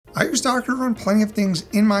I use Docker to run plenty of things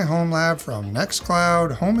in my home lab, from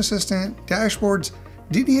Nextcloud, Home Assistant, dashboards,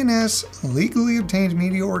 DDNS, legally obtained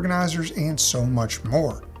media organizers, and so much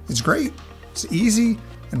more. It's great, it's easy,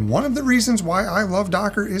 and one of the reasons why I love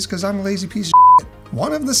Docker is because I'm a lazy piece of shit.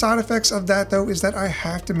 One of the side effects of that though is that I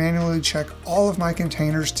have to manually check all of my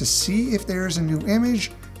containers to see if there is a new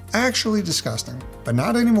image. Actually disgusting, but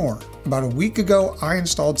not anymore. About a week ago, I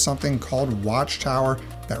installed something called Watchtower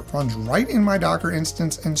that runs right in my Docker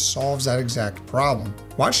instance and solves that exact problem.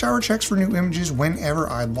 Watchtower checks for new images whenever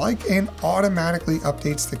I'd like and automatically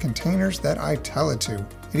updates the containers that I tell it to.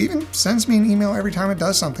 It even sends me an email every time it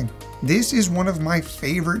does something. This is one of my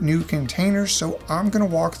favorite new containers, so I'm gonna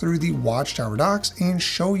walk through the Watchtower Docs and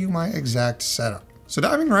show you my exact setup. So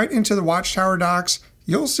diving right into the Watchtower Docs,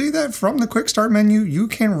 you'll see that from the quick start menu, you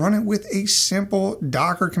can run it with a simple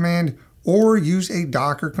Docker command or use a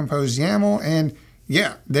Docker compose YAML. And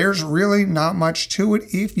yeah, there's really not much to it.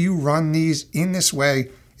 If you run these in this way,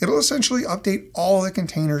 it'll essentially update all the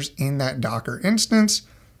containers in that Docker instance.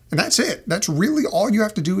 And that's it. That's really all you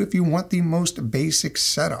have to do if you want the most basic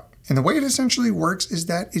setup. And the way it essentially works is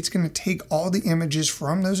that it's going to take all the images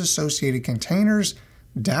from those associated containers,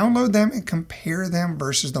 download them, and compare them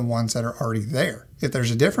versus the ones that are already there. If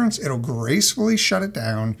there's a difference, it'll gracefully shut it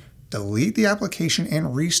down, delete the application,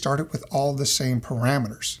 and restart it with all the same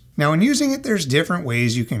parameters. Now, in using it, there's different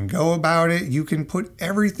ways you can go about it. You can put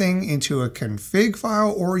everything into a config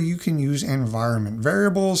file, or you can use environment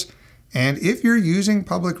variables. And if you're using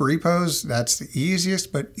public repos, that's the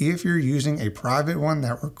easiest. But if you're using a private one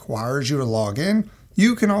that requires you to log in,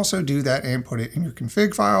 you can also do that and put it in your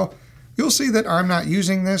config file. You'll see that I'm not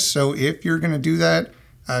using this, so if you're going to do that,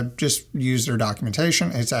 just use their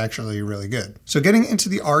documentation. It's actually really good. So getting into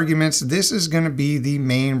the arguments, this is going to be the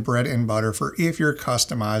main bread and butter for if you're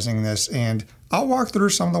customizing this, and I'll walk through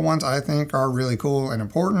some of the ones I think are really cool and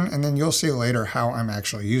important, and then you'll see later how I'm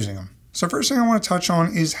actually using them. So first thing I want to touch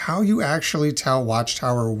on is how you actually tell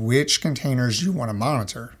Watchtower which containers you want to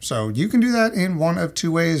monitor. So you can do that in one of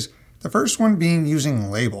two ways. The first one being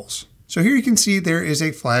using labels. So here you can see there is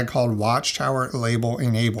a flag called Watchtower Label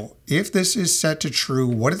Enable. If this is set to true,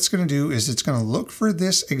 what it's going to do is it's going to look for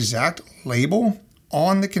this exact label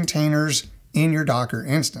on the containers in your Docker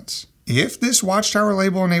instance. If this Watchtower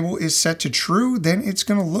Label Enable is set to true, then it's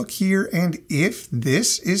going to look here, and if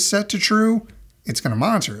this is set to true, it's going to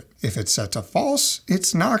monitor it. If it's set to false,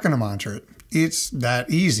 it's not going to monitor it. It's that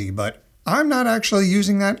easy, but I'm not actually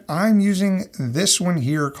using that. I'm using this one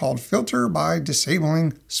here called filter by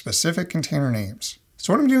disabling specific container names.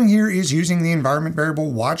 So what I'm doing here is using the environment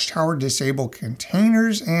variable Watchtower disable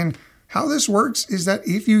containers, and how this works is that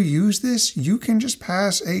if you use this, you can just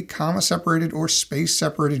pass a comma separated or space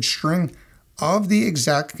separated string of the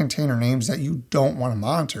exact container names that you don't want to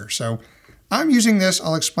monitor. So I'm using this.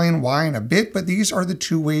 I'll explain why in a bit, but these are the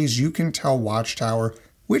two ways you can tell Watchtower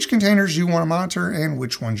which containers you want to monitor and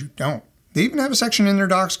which ones you don't. They even have a section in their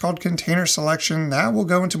docs called container selection that will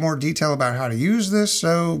go into more detail about how to use this,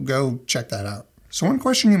 so go check that out. So one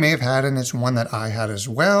question you may have had, and it's one that I had as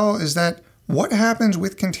well, is that what happens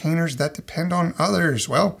with containers that depend on others?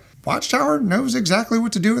 Well, Watchtower knows exactly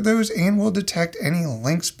what to do with those and will detect any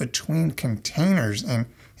links between containers. And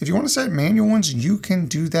if you want to set manual ones, you can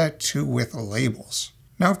do that too with labels.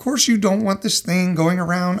 Now, of course, you don't want this thing going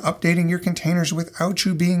around updating your containers without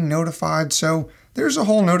you being notified, so there's a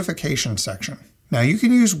whole notification section. Now, you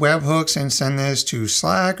can use webhooks and send this to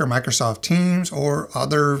Slack or Microsoft Teams or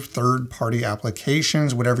other third-party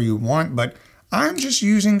applications, whatever you want, but I'm just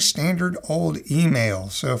using standard old email.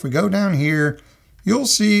 So if we go down here, you'll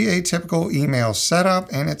see a typical email setup,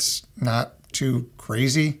 and it's not too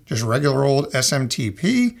crazy, just regular old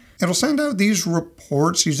SMTP. It'll send out these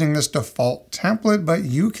reports using this default template, but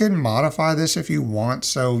you can modify this if you want.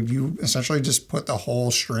 So you essentially just put the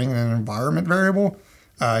whole string in an environment variable.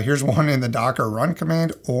 Here's one in the Docker run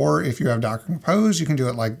command, or if you have Docker compose, you can do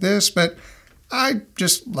it like this, but I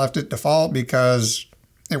just left it default because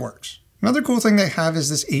it works. Another cool thing they have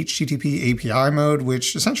is this HTTP API mode,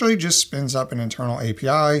 which essentially just spins up an internal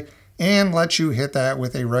API and lets you hit that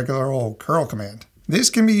with a regular old curl command. This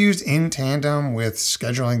can be used in tandem with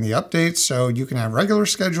scheduling the updates, so you can have regular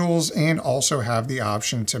schedules and also have the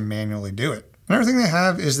option to manually do it. Another thing they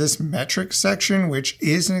have is this metrics section, which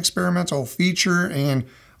is an experimental feature, and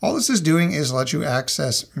all this is doing is let you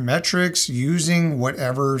access metrics using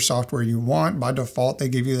whatever software you want. By default, they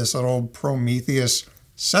give you this little Prometheus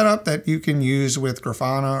setup that you can use with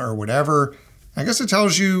Grafana or whatever. I guess it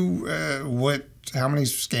tells you how many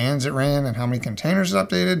scans it ran and how many containers it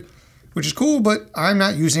updated. which is cool, but I'm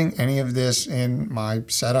not using any of this in my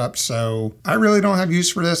setup, so I really don't have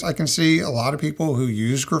use for this. I can see a lot of people who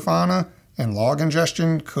use Grafana and log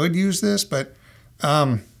ingestion could use this, but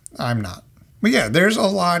I'm not. But yeah, there's a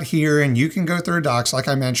lot here, and you can go through docs. Like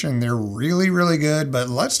I mentioned, they're really, really good, but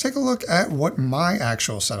let's take a look at what my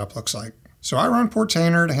actual setup looks like. So I run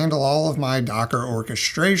Portainer to handle all of my Docker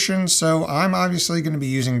orchestration, so I'm obviously going to be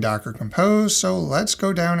using Docker Compose, so let's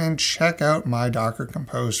go down and check out my Docker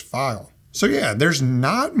Compose file. So yeah, there's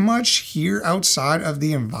not much here outside of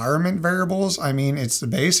the environment variables. I mean, it's the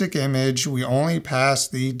basic image. We only pass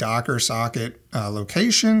the Docker socket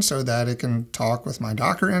location so that it can talk with my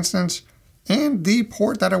Docker instance, and the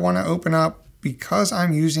port that I want to open up because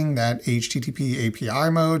I'm using that HTTP API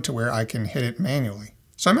mode to where I can hit it manually.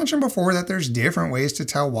 So I mentioned before that there's different ways to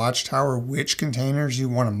tell Watchtower which containers you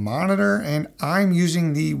want to monitor, and I'm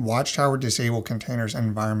using the Watchtower Disable Containers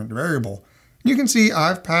environment variable. You can see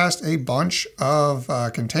I've passed a bunch of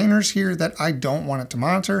containers here that I don't want it to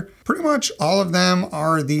monitor. Pretty much all of them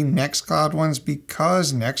are the Nextcloud ones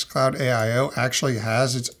because Nextcloud AIO actually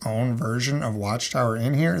has its own version of Watchtower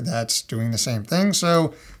in here that's doing the same thing.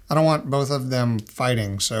 So I don't want both of them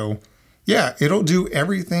fighting. So yeah, it'll do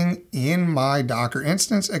everything in my Docker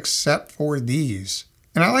instance except for these.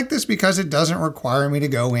 And I like this because it doesn't require me to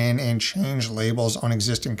go in and change labels on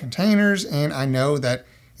existing containers. And I know that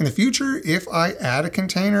in the future, if I add a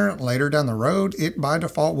container later down the road, it by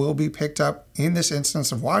default will be picked up in this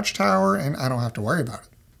instance of Watchtower, and I don't have to worry about it.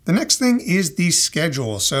 The next thing is the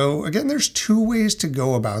schedule. So again, there's two ways to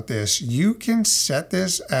go about this. You can set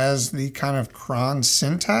this as the kind of cron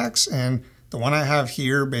syntax, and the one I have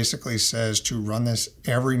here basically says to run this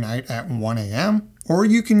every night at 1 a.m. Or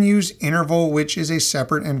you can use interval, which is a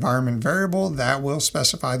separate environment variable that will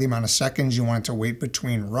specify the amount of seconds you want it to wait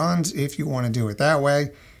between runs if you want to do it that way.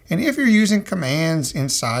 And if you're using commands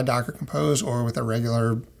inside Docker Compose or with a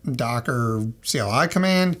regular Docker CLI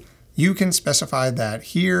command, you can specify that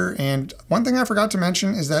here. And one thing I forgot to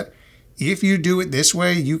mention is that if you do it this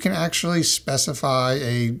way, you can actually specify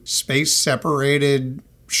a space separated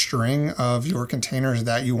string of your containers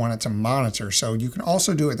that you want it to monitor. So you can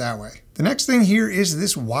also do it that way. The next thing here is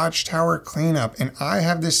this Watchtower cleanup, and I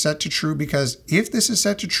have this set to true because if this is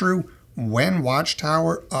set to true, when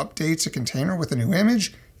Watchtower updates a container with a new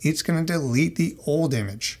image, it's going to delete the old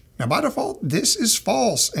image. Now by default, this is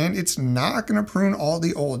false and it's not going to prune all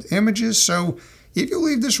the old images. So if you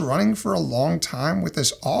leave this running for a long time with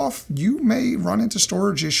this off, you may run into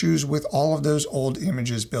storage issues with all of those old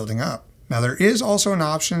images building up. Now there is also an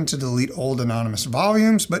option to delete old anonymous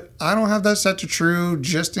volumes, but I don't have that set to true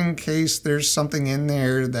just in case there's something in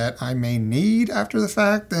there that I may need after the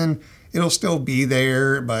fact, then it'll still be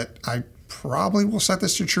there, but I probably will set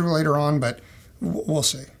this to true later on, but we'll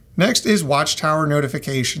see. Next is Watchtower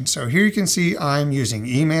notification. So here you can see I'm using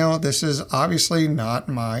email. This is obviously not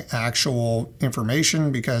my actual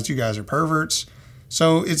information because you guys are perverts.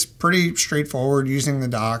 So it's pretty straightforward using the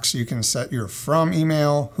docs. You can set your from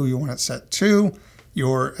email, who you want it set to,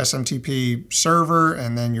 your SMTP server,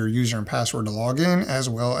 and then your user and password to log in, as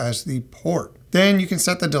well as the port. Then you can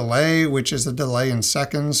set the delay, which is the delay in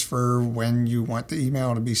seconds for when you want the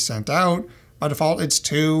email to be sent out. By default, it's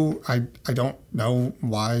 2. I don't know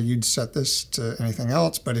why you'd set this to anything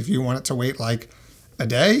else, but if you want it to wait like a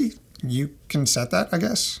day, you can set that, I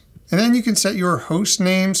guess. And then you can set your host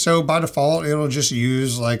name. So by default, it'll just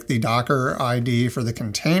use like the Docker ID for the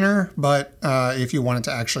container. But if you want it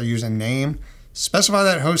to actually use a name, specify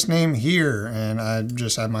that host name here. And I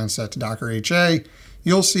just have mine set to Docker HA.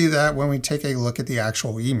 You'll see that when we take a look at the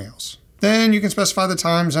actual emails. Then you can specify the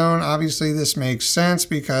time zone. Obviously, this makes sense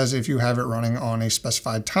because if you have it running on a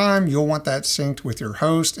specified time, you'll want that synced with your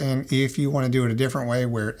host. And if you want to do it a different way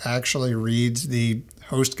where it actually reads the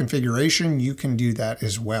host configuration, you can do that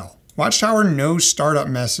as well. Watchtower no startup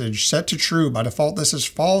message set to true. By default, this is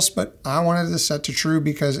false, but I wanted this set to true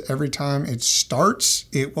because every time it starts,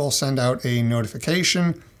 it will send out a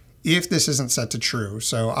notification if this isn't set to true.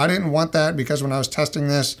 So I didn't want that because when I was testing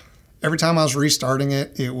this, every time I was restarting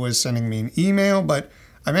it, it was sending me an email, but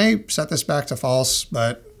I may set this back to false,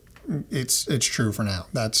 but it's true for now.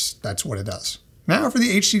 That's what it does. Now for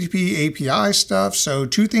the HTTP API stuff. So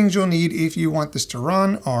 2 things you'll need if you want this to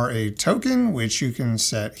run are a token, which you can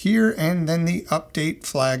set here, and then the update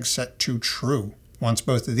flag set to true. Once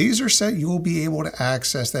both of these are set, you will be able to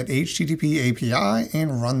access that HTTP API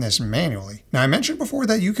and run this manually. Now I mentioned before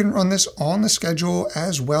that you can run this on the schedule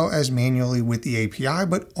as well as manually with the API,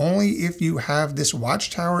 but only if you have this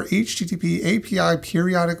Watchtower HTTP API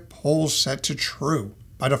periodic polls set to true.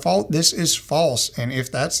 By default, this is false, and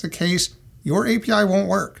if that's the case, your API won't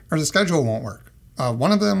work, or the schedule won't work.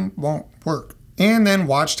 one of them won't work. And then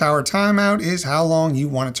Watchtower timeout is how long you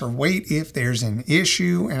want it to wait if there's an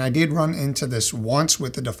issue. And I did run into this once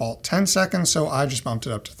with the default 10 seconds, so I just bumped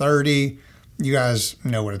it up to 30. You guys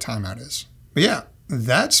know what a timeout is. But yeah,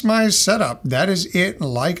 that's my setup. That is it.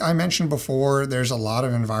 Like I mentioned before, there's a lot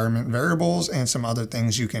of environment variables and some other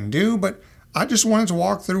things you can do, but I just wanted to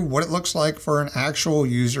walk through what it looks like for an actual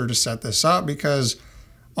user to set this up, because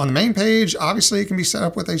on the main page, obviously it can be set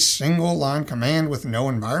up with a single line command with no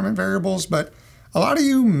environment variables, but a lot of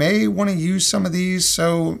you may want to use some of these,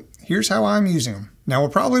 so here's how I'm using them. Now we'll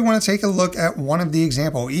probably want to take a look at one of the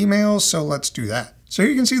example emails, so let's do that. So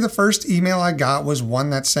here you can see the first email I got was one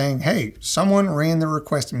that's saying, hey, someone ran the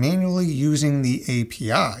request manually using the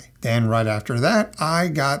API. Then right after that, I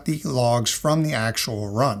got the logs from the actual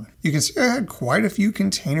run. You can see I had quite a few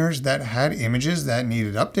containers that had images that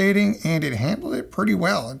needed updating, and it handled it pretty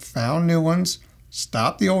well. It found new ones,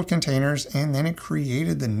 stopped the old containers, and then it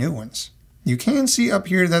created the new ones. You can see up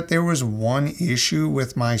here that there was one issue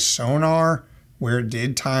with my sonar where it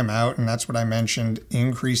did time out, and that's what I mentioned,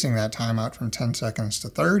 increasing that timeout from 10 seconds to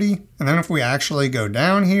 30. And then if we actually go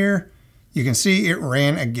down here, you can see it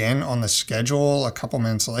ran again on the schedule a couple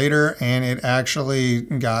minutes later, and it actually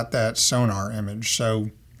got that sonar image. So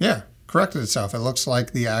yeah, corrected itself. It looks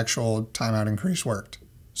like the actual timeout increase worked.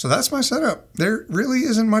 So that's my setup. There really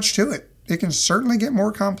isn't much to it. It can certainly get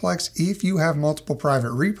more complex if you have multiple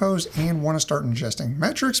private repos and want to start ingesting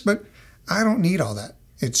metrics, but I don't need all that.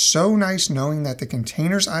 It's so nice knowing that the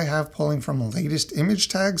containers I have pulling from latest image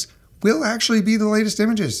tags will actually be the latest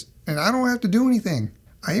images, and I don't have to do anything.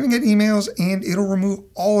 I even get emails and it'll remove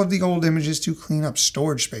all of the old images to clean up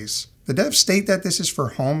storage space. The devs state that this is for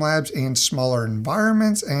home labs and smaller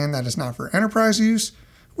environments and that it's not for enterprise use,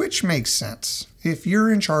 which makes sense. If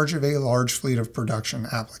you're in charge of a large fleet of production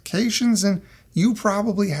applications, then you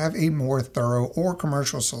probably have a more thorough or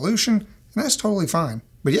commercial solution, and that's totally fine.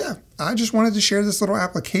 But yeah, I just wanted to share this little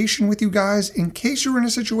application with you guys in case you're in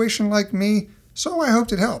a situation like me, so I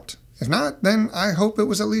hoped it helped. If not, then I hope it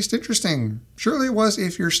was at least interesting. Surely it was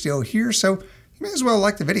if you're still here, so you may as well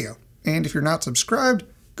like the video. And if you're not subscribed,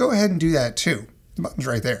 go ahead and do that too. The button's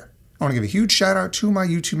right there. I want to give a huge shout out to my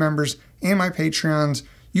YouTube members and my Patreons.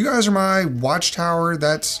 You guys are my watchtower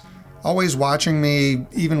that's always watching me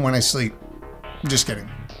even when I sleep. Just kidding.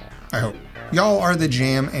 I hope. Y'all are the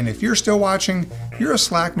jam, and if you're still watching, you're a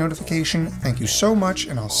Slack notification. Thank you so much,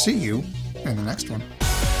 and I'll see you in the next one.